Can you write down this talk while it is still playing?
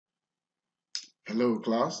Hello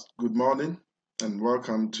class, good morning and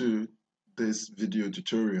welcome to this video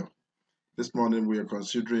tutorial. This morning we are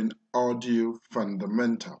considering audio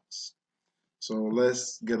fundamentals. So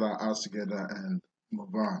let's get our eyes together and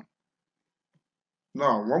move on.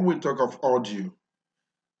 Now, when we talk of audio,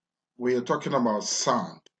 we are talking about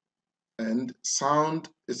sound. And sound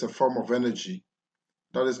is a form of energy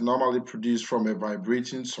that is normally produced from a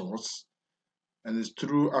vibrating source and is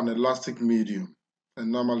through an elastic medium, and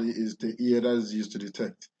normally is the ear that is used to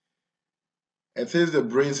detect. It is the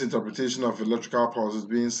brain's interpretation of electrical pulses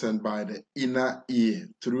being sent by the inner ear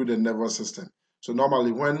through the nervous system. So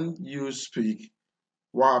normally when you speak,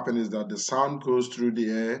 what happens is that the sound goes through the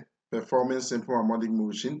air, performing simple harmonic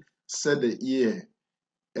motion, set the air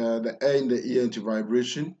in the ear into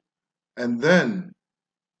vibration, and then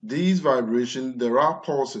these vibrations, there are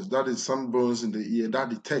pulses, that is some bones in the ear that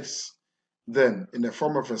detects them in the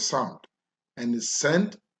form of a sound and is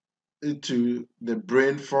sent into the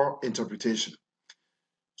brain for interpretation.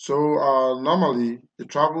 So normally it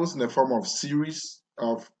travels in the form of series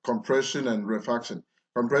of compression and rarefaction.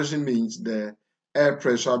 Compression means the air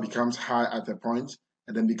pressure becomes high at a point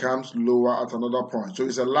and then becomes lower at another point. So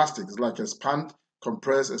it's elastic. It's like expand,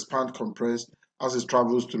 compress as it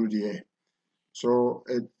travels through the air. So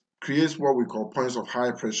it creates what we call points of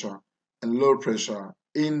high pressure and low pressure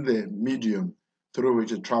in the medium through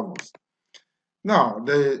which it travels. Now,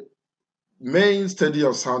 the main study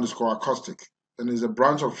of sound is called acoustic and is a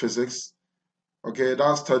branch of physics, okay,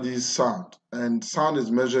 that studies sound, and sound is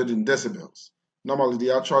measured in decibels. Normally,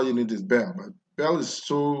 the actual unit is bell, but bell is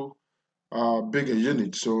so big a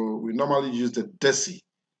unit, so we normally use the deci,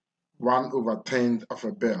 1/10 of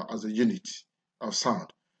a bell, as a unit of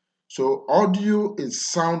sound. So audio is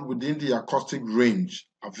sound within the acoustic range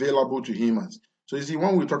available to humans. So you see,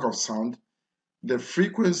 when we talk of sound, the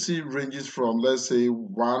frequency ranges from, let's say,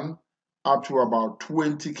 1 up to about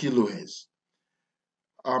 20 kilohertz.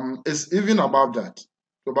 It's even above that,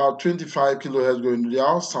 about 25 kilohertz going to the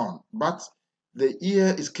out sound, but the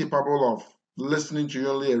ear is capable of listening to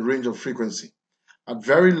only a range of frequency. At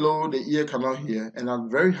very low, the ear cannot hear, and at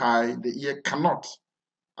very high, the ear cannot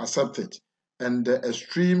accept it. And the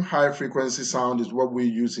extreme high frequency sound is what we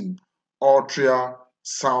use in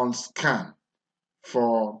ultrasound scan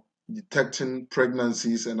for detecting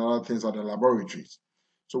pregnancies and other things at the laboratories.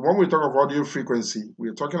 So when we talk of audio frequency,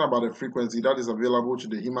 we're talking about a frequency that is available to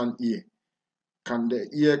the human ear. The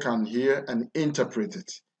ear can hear and interpret it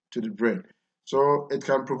to the brain. So it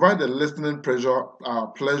can provide the listening pleasure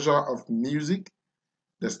of music,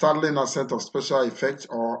 the startling accent of special effects,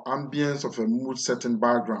 or ambience of a mood-setting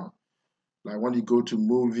background. Like when you go to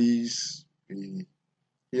movies, you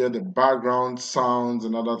hear the background sounds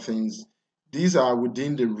and other things. These are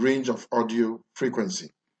within the range of audio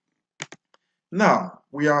frequency. Now,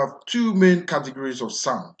 we have two main categories of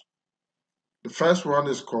sound. The first one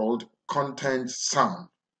is called content sound.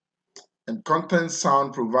 And content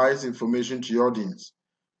sound provides information to your audience.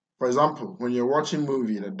 For example, when you're watching a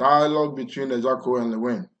movie, the dialogue between Ejako and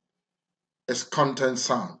Lewin is content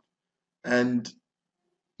sound. And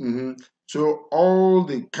so all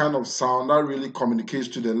the kind of sound that really communicates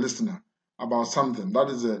to the listener about something, that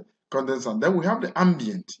is a content sound. Then we have the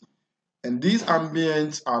ambient. And these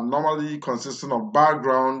ambients are normally consisting of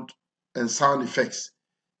background and sound effects.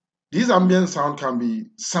 These ambient sound can be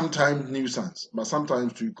sometimes nuisance, but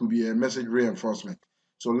sometimes it could be a message reinforcement.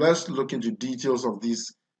 So let's look into details of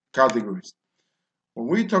these categories. When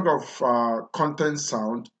we talk of content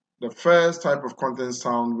sound, the first type of content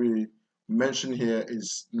sound we mention here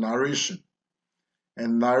is narration.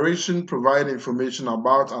 And narration provides information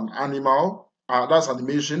about an animal, that's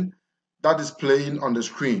animation, that is playing on the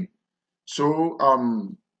screen. So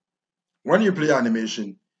when you play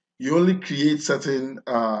animation, you only create certain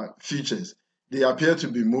features. They appear to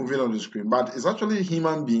be moving on the screen, but it's actually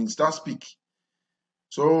human beings that speak.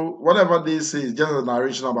 So whatever they say is just a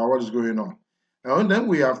narration about what is going on. And then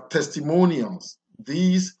we have testimonials.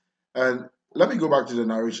 These, and let me go back to the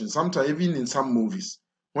narration. Sometimes, even in some movies,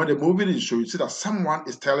 when the movie is shown, you see that someone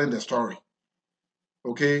is telling the story.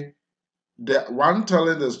 Okay? The one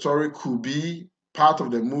telling the story could be part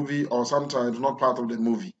of the movie or sometimes not part of the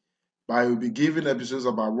movie. But I will be giving episodes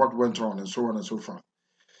about what went on and so on and so forth.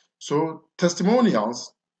 So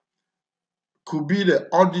testimonials could be the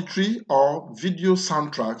auditory or video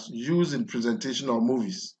soundtracks used in presentation or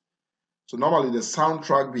movies. So normally the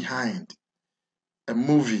soundtrack behind a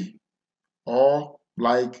movie, or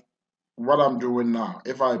like what I'm doing now,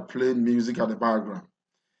 if I play music at the background.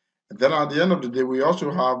 And then at the end of the day, we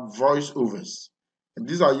also have voiceovers. And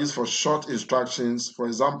these are used for short instructions, for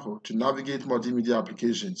example, to navigate multimedia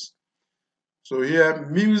applications. So here,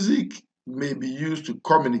 music may be used to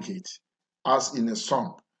communicate, as in a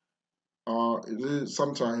song.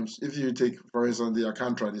 Sometimes, if you take, for instance, the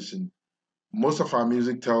Akan tradition, most of our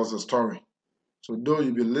music tells a story. So though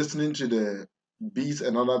you'll be listening to the beats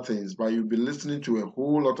and other things, but you'll be listening to a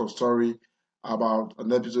whole lot of story about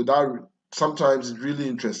an episode that sometimes is really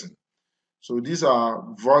interesting. So these are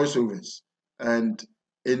voiceovers, and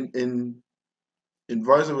in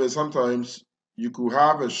voiceovers, sometimes you could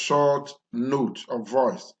have a short note of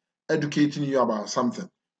voice educating you about something.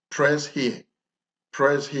 Press here,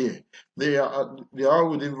 press here. They are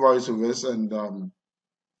within voiceovers, and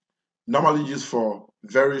normally used for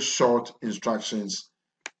very short instructions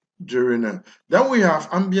during a. Then we have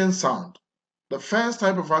ambient sound. The first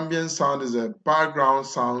type of ambient sound is the background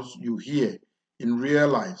sounds you hear in real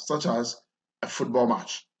life, such as a football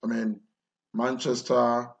match. I mean,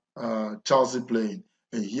 Manchester, Chelsea playing,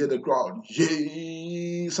 and hear the crowd,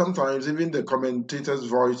 yay! Sometimes even the commentator's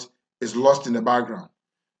voice is lost in the background.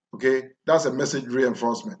 Okay, that's a message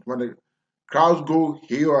reinforcement. When the crowds go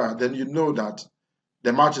here, then you know that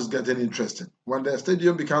the match is getting interesting. When the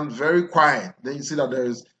stadium becomes very quiet, then you see that there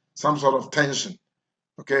is some sort of tension.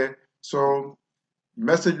 Okay, so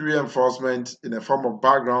message reinforcement in a form of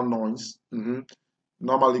background noise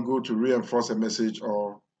normally go to reinforce a message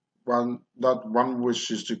or one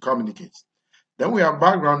wishes to communicate. Then we have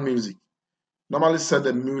background music. Normally set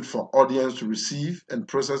the mood for audience to receive and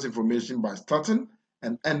process information by starting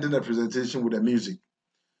and ending a presentation with the music.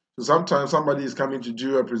 So sometimes somebody is coming to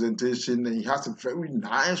do a presentation and he has a very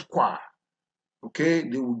nice choir. Okay,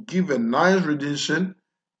 they will give a nice rendition,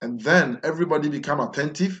 and then everybody become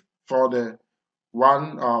attentive for the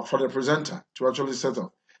presenter to actually set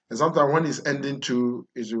up. And sometimes when it's ending to,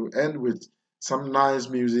 it will end with some nice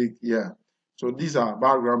music. Yeah. So these are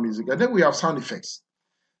background music. And then we have sound effects.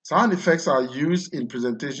 Sound effects are used in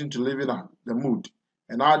presentation to liven up the mood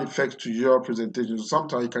and add effects to your presentation. So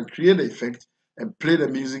sometimes you can create the effect and play the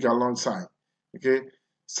music alongside. Okay,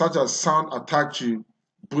 such as sound attached to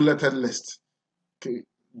bulleted list. Okay,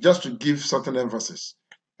 just to give certain emphasis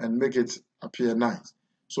and make it appear nice.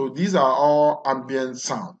 So these are all ambient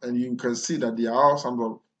sound, and you can see that they are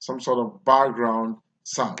all some sort of background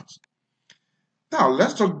sounds. Now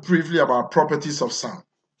let's talk briefly about properties of sound.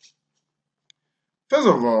 First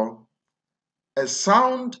of all, a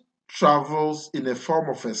sound travels in a form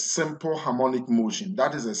of a simple harmonic motion.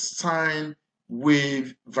 That is a sine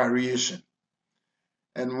wave variation.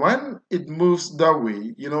 And when it moves that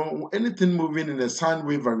way, anything moving in a sine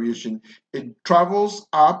wave variation, it travels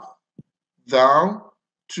up, down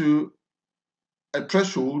to a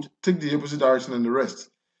threshold, take the opposite direction and the rest.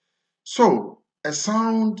 So a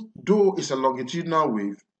sound, though, is a longitudinal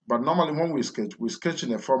wave, but normally when we sketch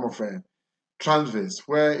in a form of a transverse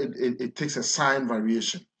where it takes a sine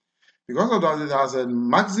variation. Because of that, it has a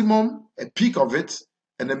maximum, a peak of it,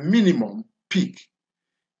 and a minimum peak.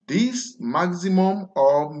 This maximum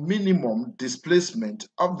or minimum displacement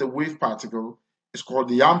of the wave particle is called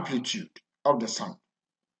the amplitude of the sound.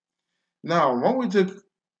 Now, when we take,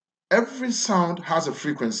 every sound has a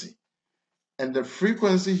frequency, and the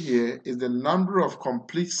frequency here is the number of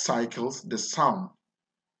complete cycles the sound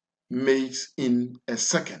makes in a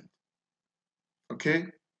second. Okay?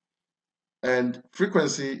 And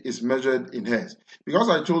frequency is measured in hertz. Because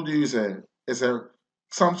I told you it's a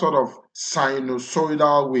some sort of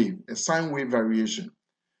sinusoidal wave, a sine wave variation.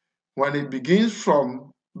 When it begins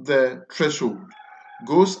from the threshold,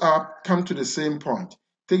 goes up, come to the same point,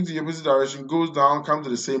 takes the opposite direction, goes down, come to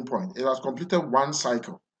the same point. It has completed one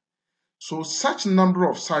cycle. So such number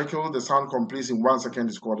of cycles the sound completes in 1 second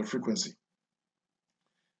is called a frequency.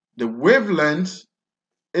 The wavelength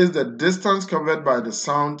is the distance covered by the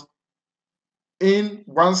sound in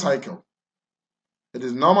one cycle. It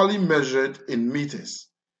is normally measured in meters.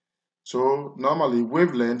 So normally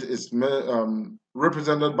wavelength is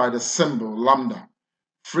represented by the symbol lambda.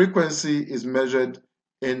 Frequency is measured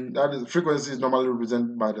in, that is, frequency is normally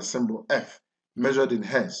represented by the symbol F, measured in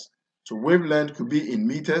hertz. So wavelength could be in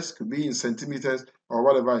meters, could be in centimeters, or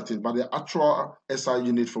whatever it is, but the actual SI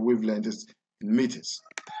unit for wavelength is in meters.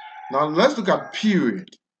 Now let's look at period.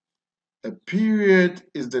 A period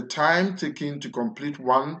is the time taken to complete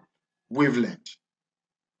one wavelength.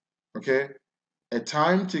 Okay, a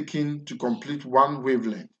time taken to complete one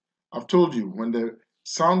wavelength. I've told you, when the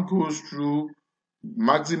sound goes through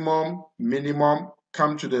maximum, minimum,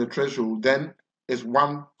 come to the threshold, then it's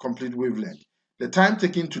one complete wavelength. The time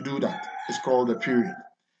taken to do that is called the period.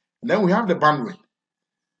 And then we have the bandwidth.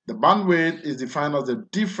 The bandwidth is defined as the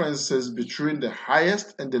differences between the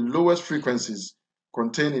highest and the lowest frequencies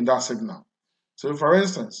contained in that signal. So for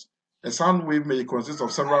instance, a sound wave may consist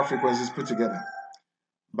of several frequencies put together,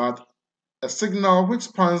 but a signal which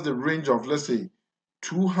spans the range of, let's say,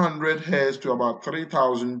 200 Hz to about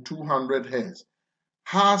 3200 Hz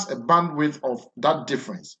has a bandwidth of that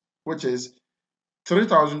difference, which is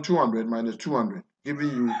 3200 minus 200, giving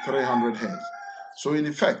you 300 Hz. So in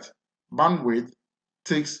effect, bandwidth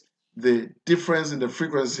takes the difference in the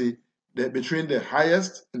frequency between the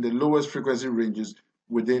highest and the lowest frequency ranges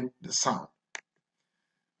within the sound.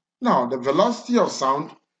 Now, the velocity of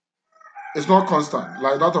sound is not constant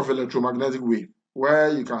like that of electromagnetic wave, where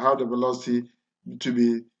you can have the velocity to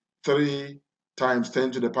be 3 times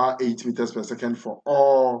 10 to the power 8 meters per second for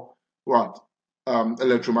all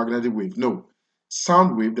electromagnetic wave. No,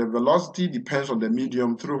 sound wave, the velocity depends on the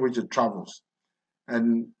medium through which it travels,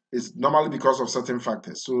 and it's normally because of certain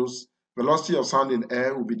factors. So velocity of sound in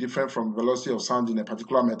air will be different from velocity of sound in a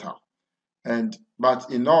particular metal.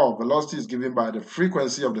 But in all, velocity is given by the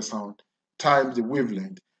frequency of the sound times the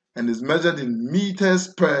wavelength, and is measured in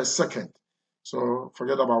meters per second. So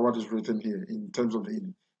forget about what is written here in terms of the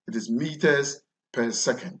unit. It is meters per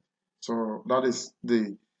second. So that is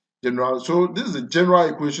the general. So this is the general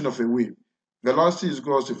equation of a wave. Velocity is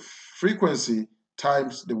equal to frequency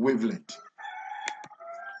times the wavelength.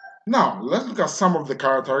 Now, let's look at some of the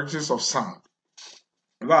characteristics of sound.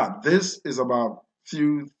 That this is about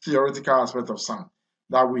few theoretical aspects of sound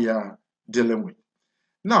that we are dealing with.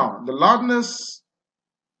 Now, the loudness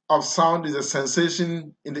of sound is a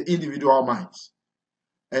sensation in the individual minds,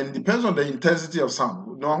 and it depends on the intensity of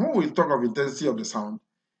sound. Now, when we talk of intensity of the sound,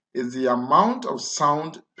 is the amount of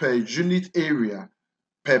sound per unit area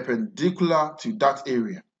perpendicular to that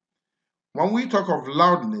area. When we talk of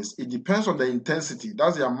loudness, it depends on the intensity.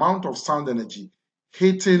 That's the amount of sound energy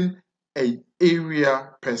hitting an area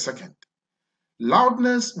per second.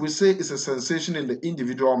 Loudness, we say, is a sensation in the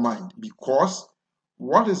individual mind because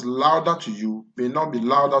what is louder to you may not be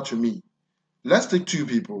louder to me. Let's take two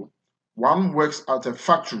people. One works at a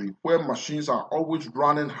factory where machines are always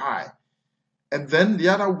running high, and then the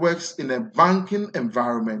other works in a banking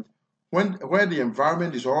environment where the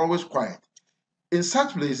environment is always quiet. In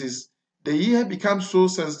such places, the ear becomes so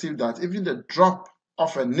sensitive that even the drop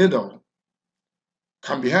of a needle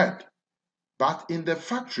can be heard. But in the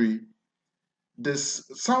factory, the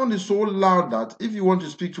sound is so loud that if you want to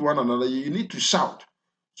speak to one another, you need to shout.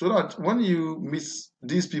 So that when you meet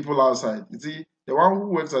these people outside, you see, the one who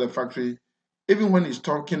works at the factory, even when he's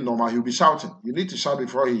talking normal, he'll be shouting. You need to shout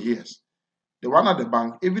before he hears. The one at the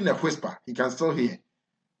bank, even a whisper, he can still hear.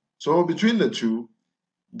 So between the two,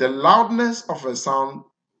 the loudness of a sound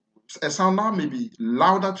now may be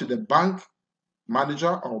louder to the bank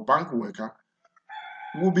manager or bank worker,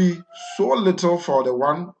 will be so little for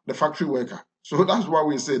the factory worker. So that's why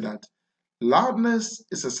we say that loudness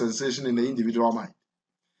is a sensation in the individual mind.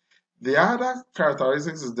 The other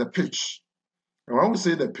characteristics is the pitch. And when we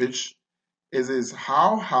say the pitch, it is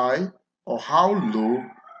how high or how low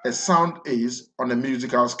a sound is on a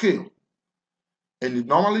musical scale. And it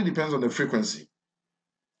normally depends on the frequency.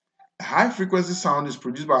 A high frequency sound is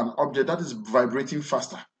produced by an object that is vibrating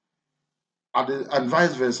faster. And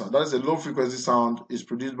vice versa. That is, a low frequency sound is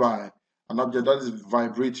produced by an object that is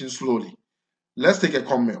vibrating slowly. Let's take a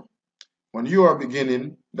corn mill. When you are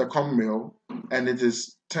beginning the corn mill and it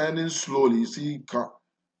is turning slowly, you see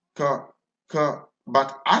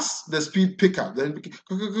but as the speed picks up,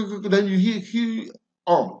 then you hear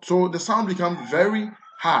on. So the sound becomes very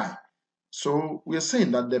high. So we are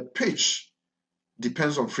saying that the pitch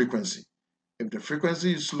depends on frequency. If the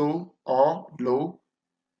frequency is slow or low,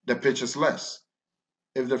 the pitch is less.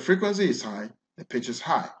 If the frequency is high, the pitch is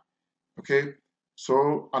high. Okay,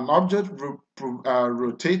 so an object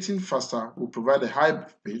rotating faster will provide a high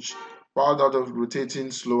pitch, while the other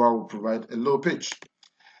rotating slower will provide a low pitch.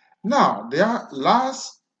 Now, the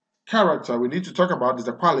last character we need to talk about is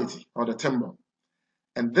the quality or the timbre.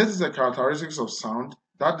 And this is the characteristics of sound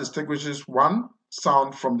that distinguishes one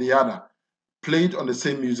sound from the other, played on the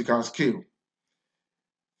same musical scale.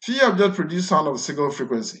 Few objects produce sound of a single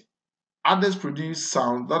frequency. Others produce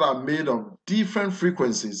sound that are made of different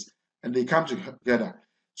frequencies and they come together.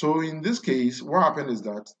 So in this case, what happens is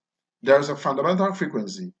that there is a fundamental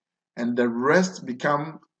frequency and the rest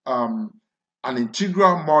become an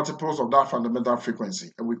integral multiples of that fundamental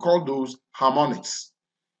frequency, and we call those harmonics.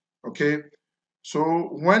 Okay, so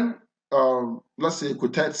when let's say a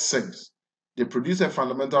quartet sings, they produce a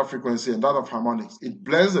fundamental frequency and that of harmonics. It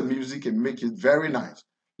blends the music and makes it very nice,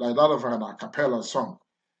 like that of an a cappella song.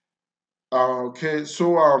 Okay,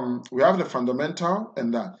 so we have the fundamental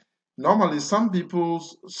and that. Normally, some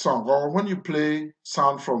people's song, or when you play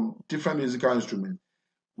sound from different musical instruments,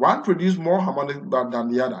 one produces more harmonic than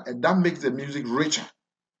the other, and that makes the music richer.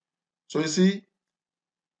 So you see,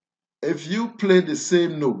 if you play the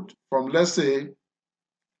same note from, let's say,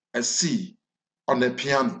 a C on a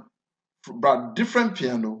piano, but different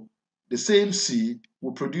piano, the same C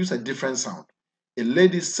will produce a different sound. A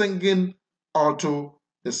lady singing alto,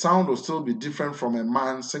 the sound will still be different from a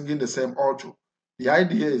man singing the same alto. The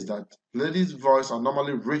idea is that ladies' voice are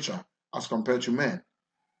normally richer as compared to men.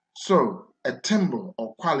 So a timbre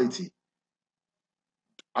or quality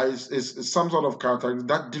is some sort of character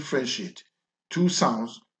that differentiate two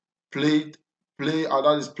sounds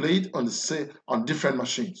that is played on different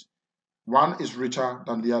machines. One is richer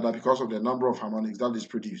than the other because of the number of harmonics that is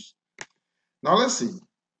produced. Now let's see.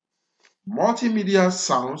 Multimedia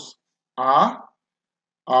sounds are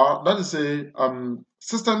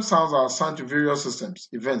system sounds are assigned to various systems,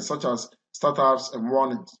 events such as startups and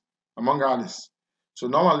warnings, among others. So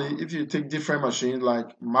normally, if you take different machines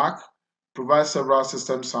like Mac, provides several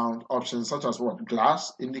system sound options such as what?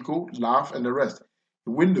 Glass, Indigo, Laugh, and the rest.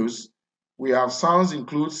 In Windows, we have sounds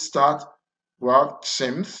include Start, Word,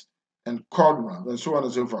 Synth, and Chord, and so on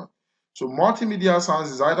and so forth. So multimedia sounds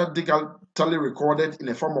is either digitally recorded in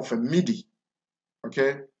a form of a MIDI,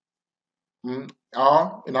 okay,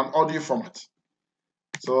 or in an audio format.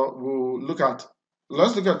 So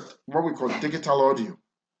let's look at what we call digital audio.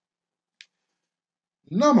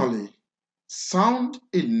 Normally, sound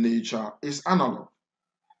in nature is analog.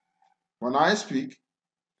 When I speak,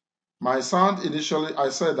 my sound initially, I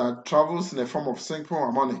said that travels in a form of simple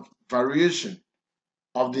harmonic variation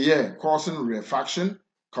of the air, causing rarefaction,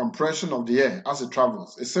 compression of the air as it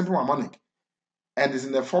travels. A simple harmonic, and is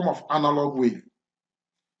in the form of analog wave.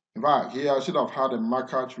 In fact, here I should have had a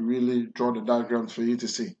marker to really draw the diagrams for you to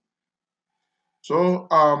see. So,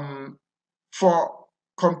 for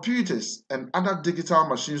computers and other digital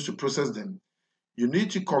machines to process them, you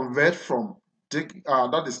need to convert from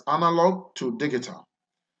that is analog to digital.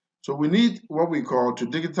 So we need what we call to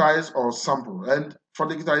digitize or sample. And for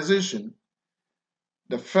digitization,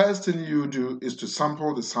 the first thing you do is to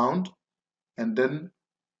sample the sound and then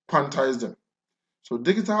quantize them. So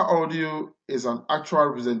digital audio is an actual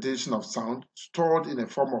representation of sound stored in a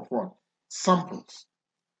form of what? Samples.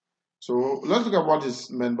 So let's look at what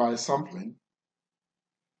is meant by sampling.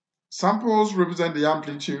 Samples represent the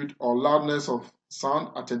amplitude or loudness of sound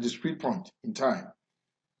at a discrete point in time.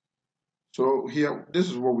 So here, this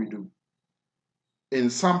is what we do. In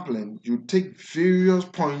sampling, you take various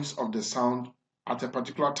points of the sound at a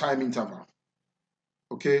particular time interval.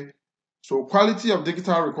 Okay, so quality of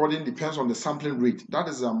digital recording depends on the sampling rate. That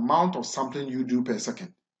is the amount of sampling you do per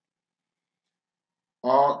second.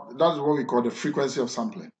 Or that's what we call the frequency of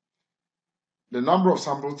sampling. The number of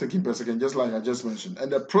samples taken per second, just like I just mentioned. And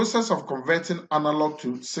the process of converting analog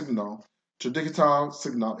to signal to digital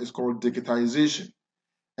signal is called digitization.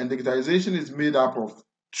 And digitization is made up of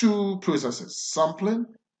two processes, sampling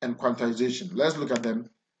and quantization. Let's look at them.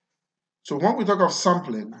 So when we talk of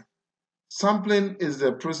sampling, sampling is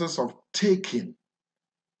the process of taking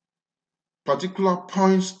particular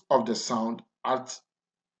points of the sound at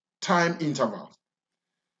time intervals.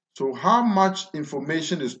 So how much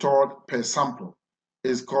information is stored per sample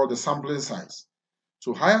is called the sampling size.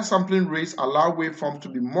 So higher sampling rates allow waveforms to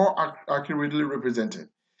be more accurately represented.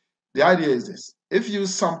 The idea is this: if you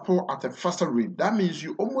sample at a faster rate, that means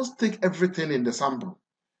you almost take everything in the sample.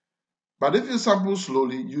 But if you sample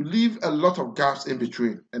slowly, you leave a lot of gaps in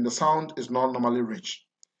between and the sound is not normally rich.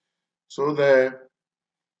 So the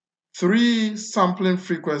three sampling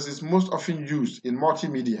frequencies most often used in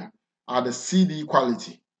multimedia are the CD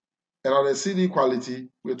quality. And on the CD quality,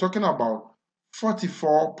 we're talking about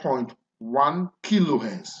 44.1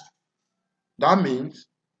 kilohertz. That means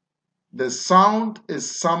the sound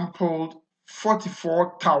is sampled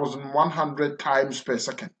 44,100 times per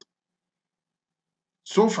second.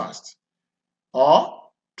 So fast. Or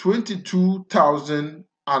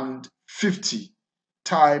 22,050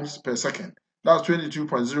 times per second. That's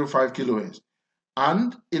 22.05 kilohertz.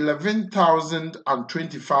 And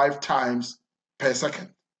 11,025 times per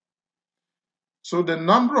second. So the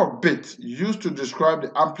number of bits used to describe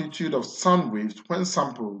the amplitude of sound waves when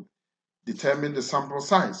sampled determine the sample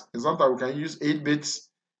size. It's not that we can use 8 bits,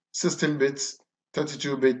 16 bits,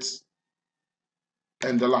 32 bits,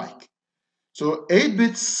 and the like. So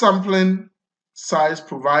 8-bit sampling size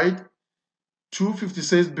provide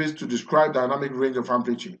 256 bits to describe dynamic range of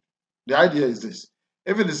amplitude. The idea is this: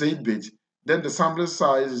 if it is 8-bit, then the sampling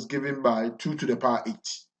size is given by 2 to the power 8.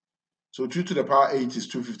 So 2 to the power 8 is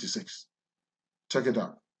 256. Check it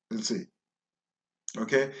out and see.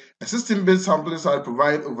 Okay, a 16-bit sampling size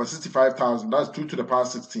provide over 65,000. That's 2 to the power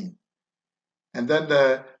 16. And then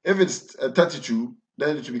if it's 32,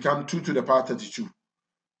 then it will become 2 to the power 32.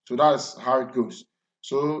 So that's how it goes.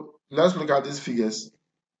 So let's look at these figures.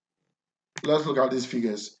 Let's look at these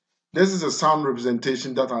figures. This is a sound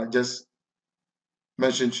representation that I just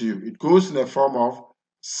mentioned to you. It goes in the form of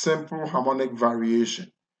simple harmonic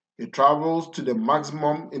variation. It travels to the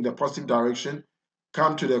maximum in the positive direction,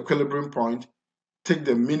 come to the equilibrium point, take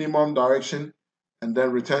the minimum direction, and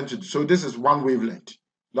then return to. So this is one wavelength.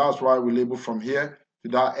 That's why we label from here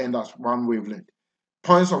to that end as one wavelength.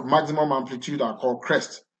 Points of maximum amplitude are called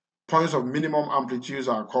crest. Points of minimum amplitudes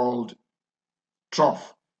are called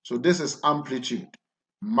trough. So this is amplitude,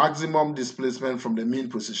 maximum displacement from the mean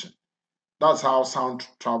position. That's how sound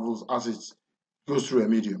travels as it goes through a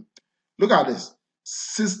medium. Look at this,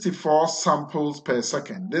 64 samples per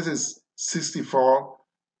second. This is 64.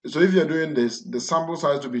 So if you're doing this, the sample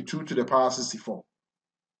size will be 2 to the power 64.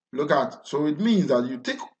 Look at, so it means that you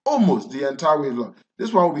take almost the entire wavelength.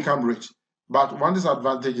 This one will become rich. But one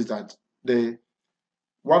disadvantage is that the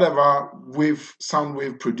whatever sound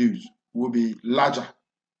wave produced will be larger.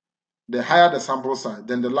 The higher the sample size,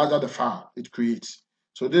 then the larger the file it creates.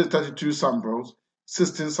 So this is 32 samples,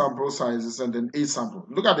 16 sample sizes, and then 8 samples.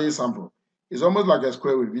 Look at the 8 sample. It's almost like a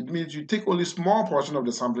square wave. It means you take only small portion of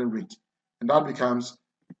the sampling rate, and that becomes,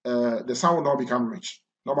 the sound will not become rich.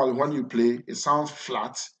 Normally when you play, it sounds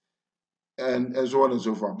flat, and so on and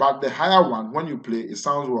so forth. But the higher one, when you play, it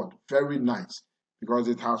sounds what? Very nice, because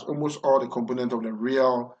it has almost all the components of the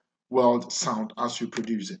real world sound as you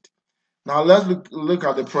produce it. Now let's look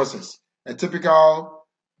at the process, a typical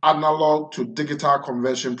analog to digital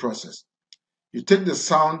conversion process. You take the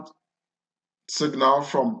sound signal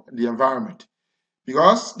from the environment.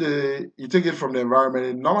 Because you take it from the environment,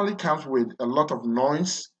 it normally comes with a lot of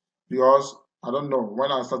noise, because, I don't know,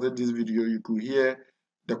 when I started this video, you could hear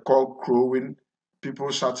the cock crowing,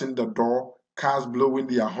 people shutting the door, cars blowing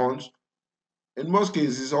their horns. In most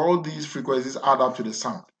cases, all these frequencies add up to the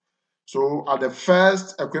sound. So at the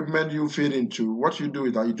first equipment you feed into, what you do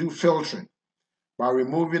is that you do filtering by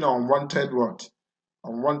removing unwanted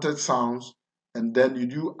sounds, and then you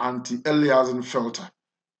do anti-aliasing filter.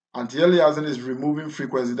 Anti-aliasing is removing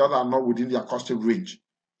frequencies that are not within the acoustic range,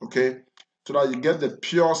 okay? So that you get the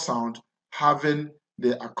pure sound having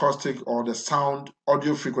the acoustic or the sound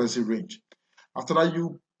audio frequency range. After that,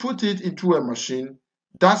 you put it into a machine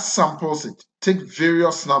that samples it. Take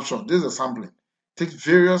various snapshots. This is a sampling. Take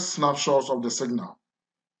various snapshots of the signal,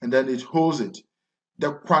 and then it holds it.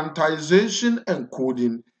 The quantization and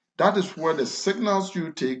coding, that is where the signals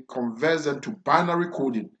you take converts them to binary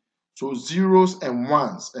coding. So zeros and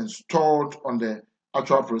ones, and stored on the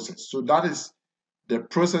actual process. So that is the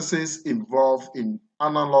processes involved in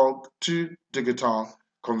analog to digital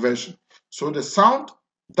conversion. So the sound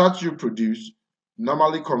that you produce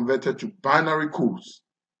normally converted to binary codes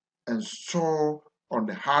and stored on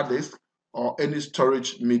the hard disk or any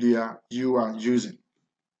storage media you are using.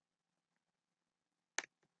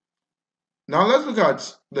 Now let's look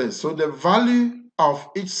at this. So the value of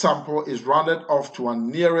each sample is rounded off to a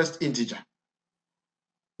nearest integer.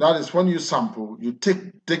 That is, when you sample, you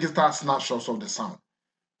take digital snapshots of the sound,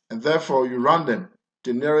 and therefore you round them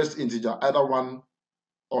to the nearest integer, either 1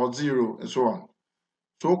 or 0, and so on.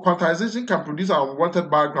 So quantization can produce an unwanted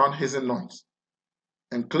background hissing noise,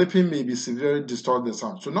 and clipping may be severely distort the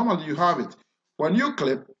sound. So normally you have it. When you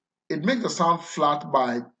clip, it makes the sound flat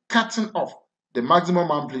by cutting off the maximum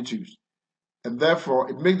amplitude, and therefore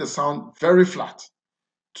it makes the sound very flat.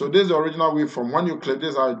 So this is the original waveform. When you clip,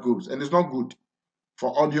 this is how it goes, and it's not good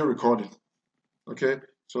for audio recording. Okay,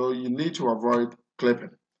 so you need to avoid clipping.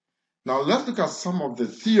 Now let's look at some of the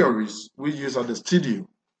theories we use at the studio.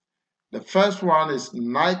 The first one is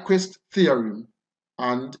Nyquist theorem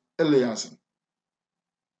and aliasing.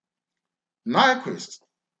 Nyquist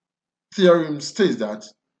theorem states that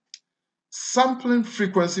sampling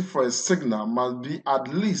frequency for a signal must be at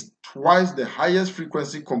least twice the highest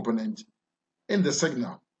frequency component in the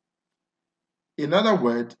signal. In other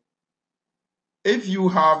words, if you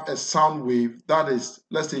have a sound wave that is,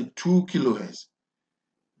 let's say, 2 kilohertz,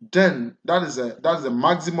 then that is the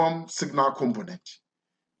maximum signal component.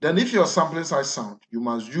 Then if your sampling size sound, you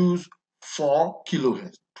must use 4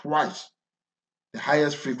 kilohertz, twice the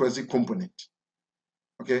highest frequency component.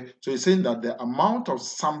 Okay, so it's saying that the amount of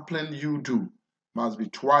sampling you do must be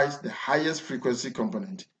twice the highest frequency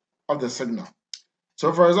component of the signal.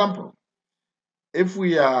 So for example, if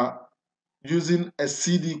we are using a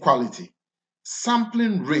CD quality,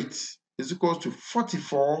 sampling rate is equal to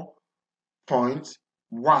 44.1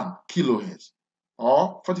 kilohertz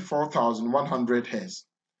or 44,100 hertz.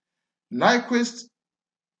 Nyquist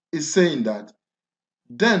is saying that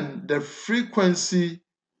then the frequency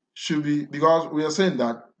should be, because we are saying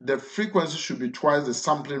that the frequency should be twice the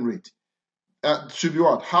sampling rate. should be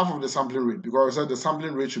what? Half of the sampling rate, because we said the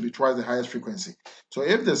sampling rate should be twice the highest frequency. So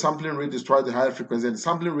if the sampling rate is twice the highest frequency and the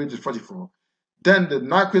sampling rate is 44, then the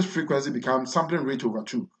Nyquist frequency becomes sampling rate over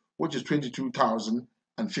 2, which is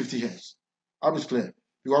 22,050 hertz. That is clear.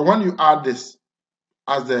 Because when you add this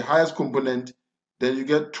as the highest component, then you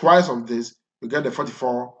get twice of this, you get the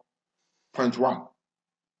 44.1.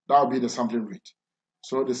 That will be the sampling rate.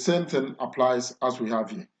 So the same thing applies as we have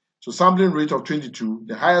here. So sampling rate of 22,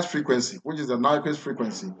 the highest frequency, which is the Nyquist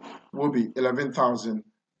frequency, will be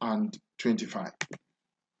 11,025.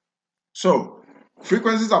 So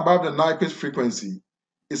frequencies above the Nyquist frequency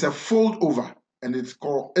is a fold over, and it's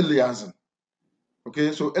called aliasing.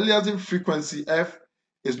 Okay, so aliasing frequency F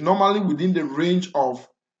is normally within the range of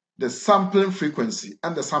the sampling frequency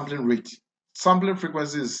and the sampling rate. Sampling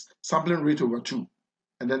frequency is sampling rate over 2,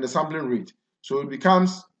 and then the sampling rate. So it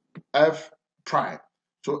becomes F prime.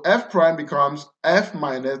 So F prime becomes F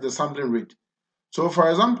minus the sampling rate. So for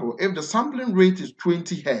example, if the sampling rate is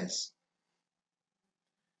 20 hertz,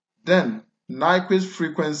 then Nyquist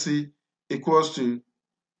frequency equals to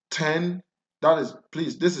 10, that is,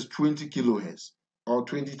 please, this is 20 kilohertz or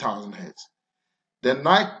 20,000 hertz. Then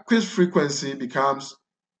Nyquist frequency becomes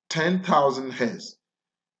 10,000 hertz.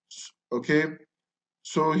 Okay,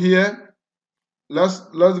 so here, let's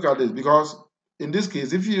look at this, because in this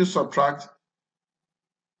case, if you subtract,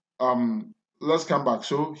 let's come back.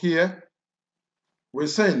 So here, we're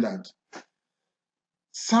saying that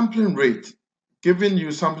sampling rate, giving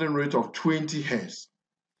you sampling rate of 20 hertz.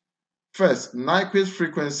 First, Nyquist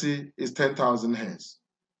frequency is 10,000 hertz.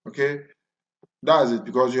 Okay, that's it,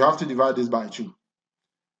 because you have to divide this by 2.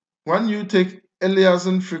 When you take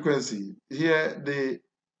aliasing frequency, here the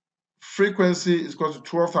frequency is equal to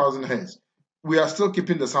 12,000 hertz. We are still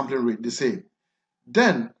keeping the sampling rate the same.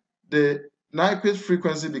 Then the Nyquist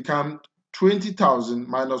frequency becomes 20,000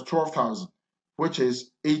 minus 12,000, which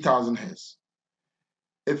is 8,000 hertz.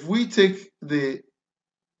 If we take the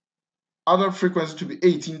other frequency to be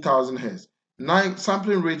 18,000 hertz,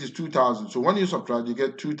 sampling rate is 2,000. So when you subtract, you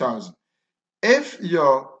get 2,000. If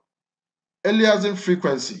your aliasing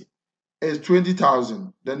frequency is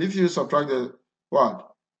 20,000, then if you subtract the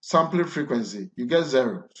sampling frequency, you get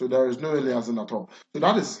 0. So there is no aliasing at all. So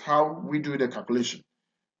that is how we do the calculation.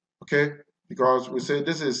 Okay, because we say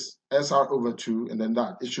this is SR over 2, and then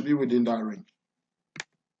that it should be within that range.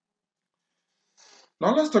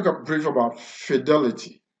 Now let's talk brief about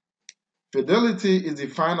fidelity. Fidelity is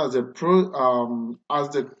defined as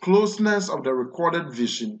the closeness of the recorded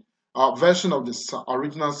version of the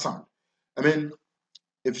original sound. I mean,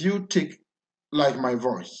 if you take like my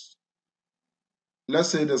voice, let's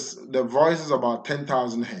say the voice is about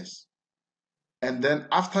 10,000 hertz, and then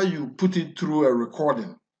after you put it through a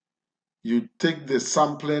recording, you take the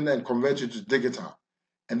sampling and convert it to digital,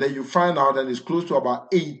 and then you find out that it's close to about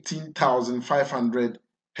 18,500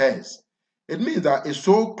 hertz. It means that it's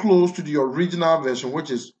so close to the original version,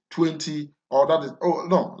 which is 20, or that is, oh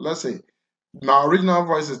no, let's say my original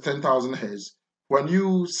voice is 10,000 hertz. When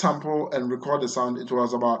you sample and record the sound, it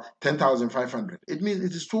was about 10,500. It means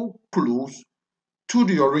it is so close to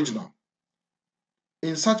the original.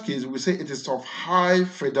 In such case, we say it is of high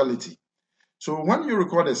fidelity. So when you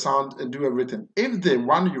record a sound and do everything, if the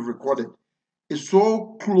one you recorded is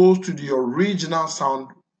so close to the original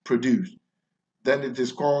sound produced, then it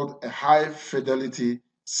is called a high fidelity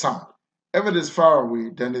sound. If it is far away,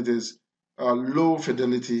 then it is a low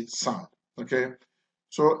fidelity sound. Okay,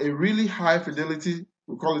 so a really high fidelity,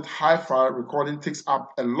 we call it hi-fi recording, takes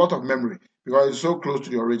up a lot of memory because it's so close to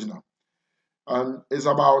the original. It's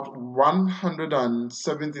about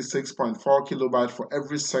 176.4 kilobytes for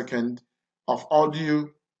every second of audio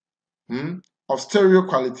of stereo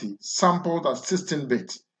quality sampled at 16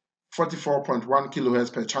 bits, 44.1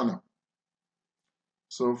 kilohertz per channel.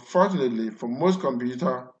 So fortunately, for most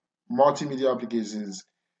computer multimedia applications,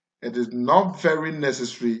 it is not very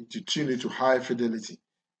necessary to tune it to high fidelity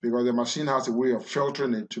because the machine has a way of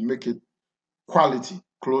filtering it to make it quality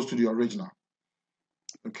close to the original.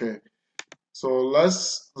 Okay, so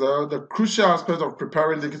the crucial aspect of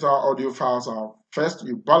preparing digital audio files are, first,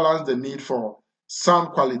 you balance the need for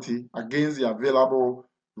sound quality against the available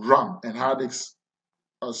RAM and hard disk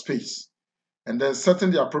space, and then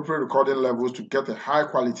setting the appropriate recording levels to get a high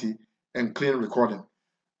quality and clean recording.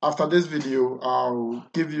 After this video, I'll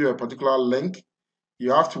give you a particular link.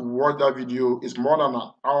 You have to watch that video. It's more than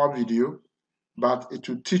an hour video, but it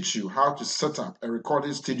will teach you how to set up a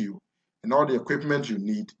recording studio and all the equipment you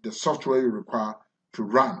need, the software you require to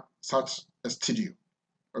run such a studio.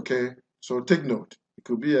 Okay, so take note. It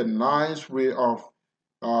could be a nice way of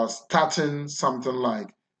starting something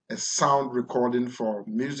like a sound recording for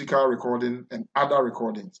musical recording and other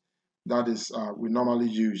recordings that is we normally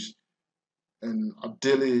use in our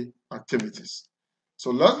daily activities.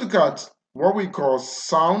 So let's look at what we call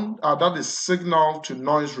sound, that is signal to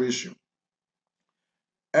noise ratio.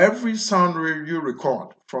 Every sound you record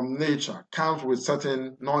from nature comes with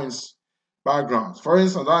certain noise backgrounds. For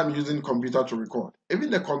instance, I'm using computer to record. Even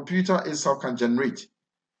the computer itself can generate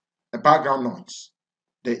a background noise.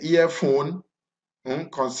 The earphone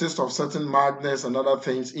consists of certain magnets and other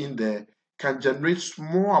things in there, can generate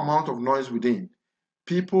small amount of noise within.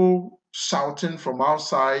 People shouting from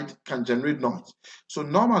outside can generate noise. So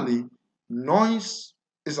normally, noise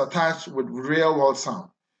is attached with real world sound.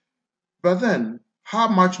 But then, how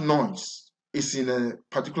much noise is in a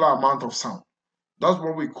particular amount of sound? That's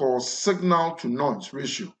what we call signal to noise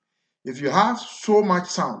ratio. If you have so much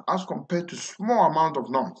sound as compared to small amount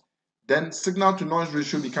of noise, then signal to noise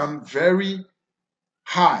ratio becomes very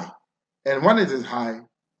high. And when it is high,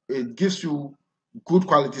 it gives you good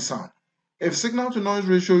quality sound. If signal to noise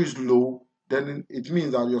ratio is low, then it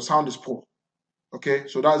means that your sound is poor. Okay,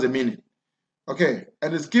 so that's the meaning. Okay,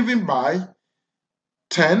 and it's given by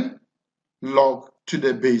 10 log to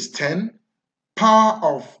the base 10 power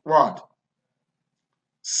of what?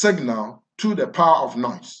 Signal to the power of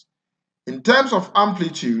noise. In terms of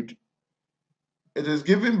amplitude, it is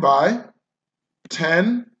given by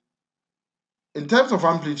 10. In terms of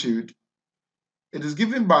amplitude, it is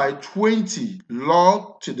given by 20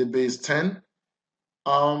 log to the base 10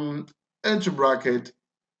 into bracket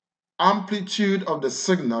amplitude of the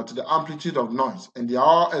signal to the amplitude of noise, and they are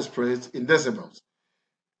all expressed in decibels.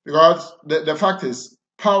 Because the fact is,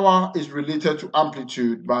 power is related to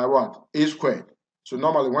amplitude by what? A squared. So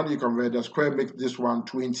normally when you convert, the square makes this one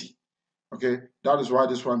 20. Okay, that is why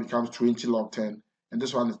this one becomes 20 log 10, and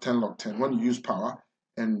this one is 10 log 10 when you use power,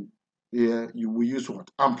 and here you will use what?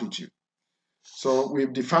 Amplitude. So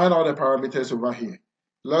we've defined all the parameters over here.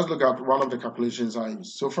 Let's look at one of the calculations I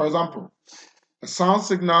use. So for example, a sound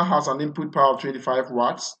signal has an input power of 25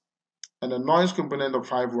 watts and a noise component of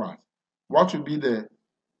 5 watts. What would be the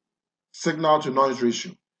signal to noise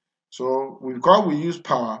ratio? So because we use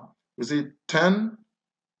power, we say 10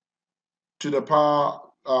 to the power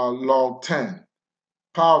log 10,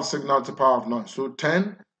 power of signal to power of noise. So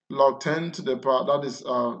 10 log 10 to the power, that is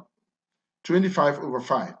 25 over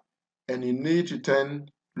 5. And you need to 10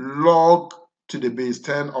 log to the base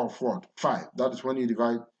 10 of what? 5. That is when you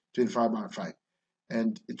divide 25 by 5.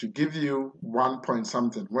 And it will give you 1 point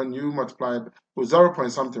something. When you multiply it, 0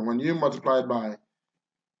 point something. When you multiply it by,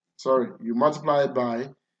 you multiply it by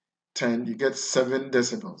 10, you get 7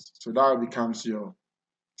 decibels. So that becomes your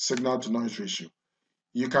signal to noise ratio.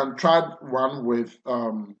 You can try one with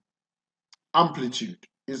amplitude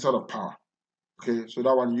instead of power. Okay, so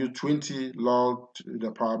that one, you 20 log to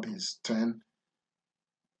the power base 10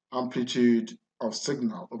 amplitude of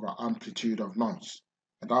signal over amplitude of noise,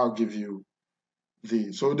 and that'll give you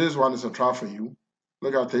so this one is a trial for you.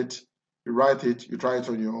 Look at it, you write it, you try it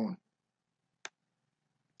on your own.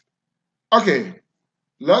 Okay,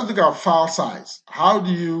 let's look at file size. How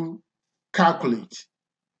do you calculate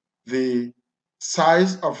the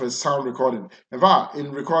size of a sound recording? In fact,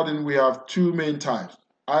 in recording we have two main types,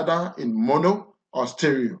 either in mono or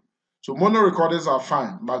stereo. So mono recordings are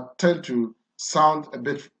fine, but tend to sound a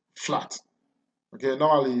bit flat. Okay,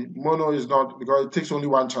 normally mono is not, because it takes only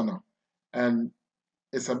one channel and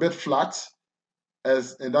it's a bit flat,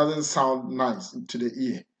 as it doesn't sound nice to the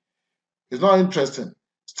ear. It's not interesting.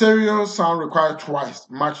 Stereo sound requires twice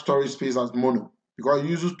much storage space as mono because it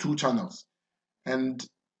uses 2 channels, and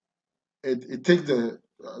it takes the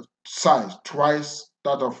size twice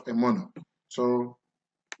that of a mono. So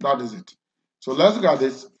that is it. So let's look at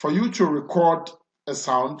this. For you to record a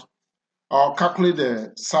sound or calculate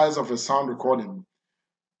the size of a sound recording,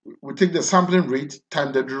 we take the sampling rate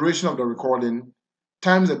times the duration of the recording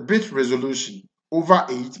times the bit resolution over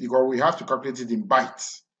 8, because we have to calculate it in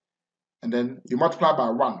bytes. And then you multiply by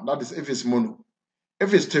 1, that is if it's mono.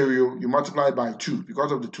 If it's stereo, you multiply by 2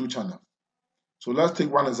 because of the 2 channels. So let's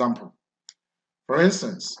take one example. For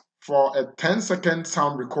instance, for a 10-second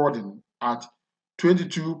sound recording at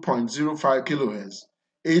 22.05 kilohertz,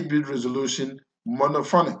 8-bit resolution,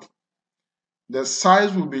 monophonic, the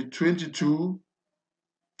size will be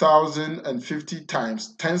 22,050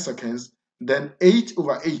 times 10 seconds, then 8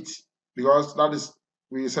 over 8, because that is,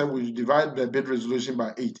 we said we divide the bit resolution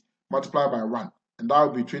by 8, multiply by 1, and that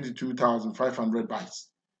will be 22,500 bytes.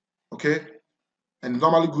 Okay, and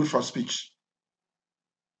normally good for speech.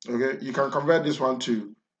 Okay, you can convert this one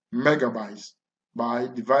to megabytes by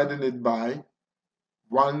dividing it by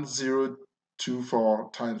 102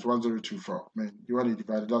 1024 times 1024. I mean, you want to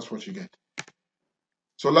divide it, that's what you get.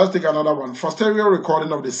 So let's take another one. For stereo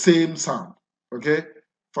recording of the same sound, okay?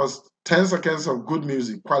 For 10 seconds of good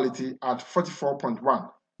music quality at 44.1,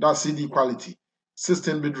 that's CD quality,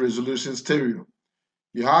 16-bit resolution stereo.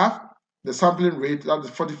 You have the sampling rate, that is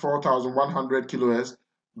 44,100 kilohertz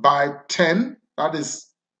by 10, that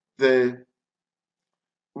is the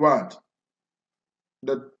what?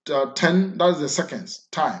 The 10, that is the seconds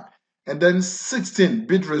time. And then 16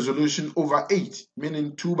 bit resolution over 8,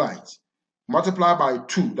 meaning 2 bytes. Multiply by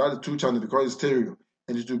 2, that's the 2 channel because it's stereo.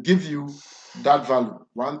 And it will give you that value,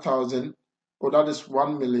 1,000, or that is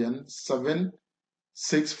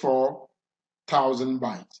 1,764,000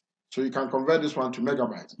 bytes. So you can convert this one to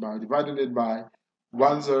megabytes by dividing it by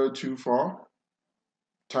 1024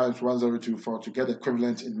 times 1024 to get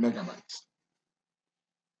equivalent in megabytes.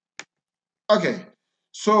 Okay,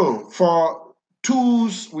 so for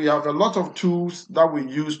tools, we have a lot of tools that we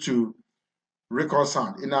use to record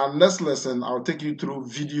sound. In our next lesson, I'll take you through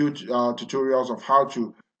video tutorials of how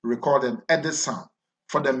to record and edit sound.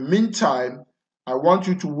 For the meantime, I want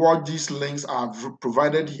you to watch these links I've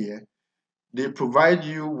provided here. They provide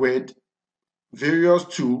you with various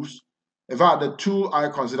tools. In fact, the tool I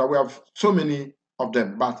consider, we have so many of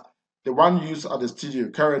them, but the one used at the studio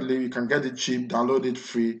currently, you can get it cheap, download it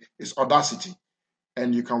free, is Audacity.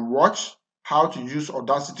 And you can watch how to use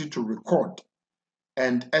Audacity to record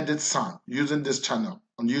and edit sound using this channel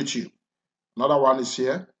on YouTube. Another one is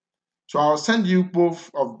here. So I'll send you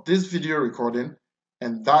both of this video recording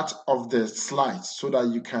and that of the slides so that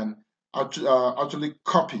you can actually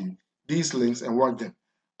copy these links and watch them.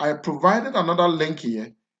 I provided another link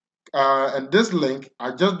here, and this link,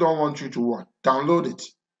 I just don't want you to watch. Download it.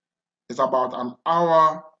 It's about an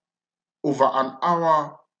hour, over an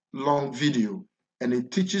hour long video, and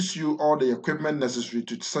it teaches you all the equipment necessary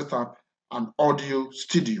to set up an audio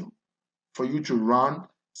studio for you to run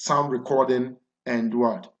sound recording and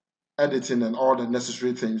what? Editing and all the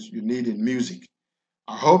necessary things you need in music.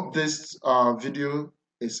 I hope this video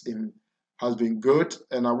has been good,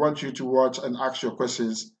 and I want you to watch and ask your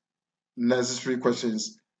questions, necessary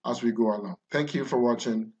questions as we go along. Thank you for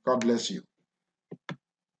watching. God bless you.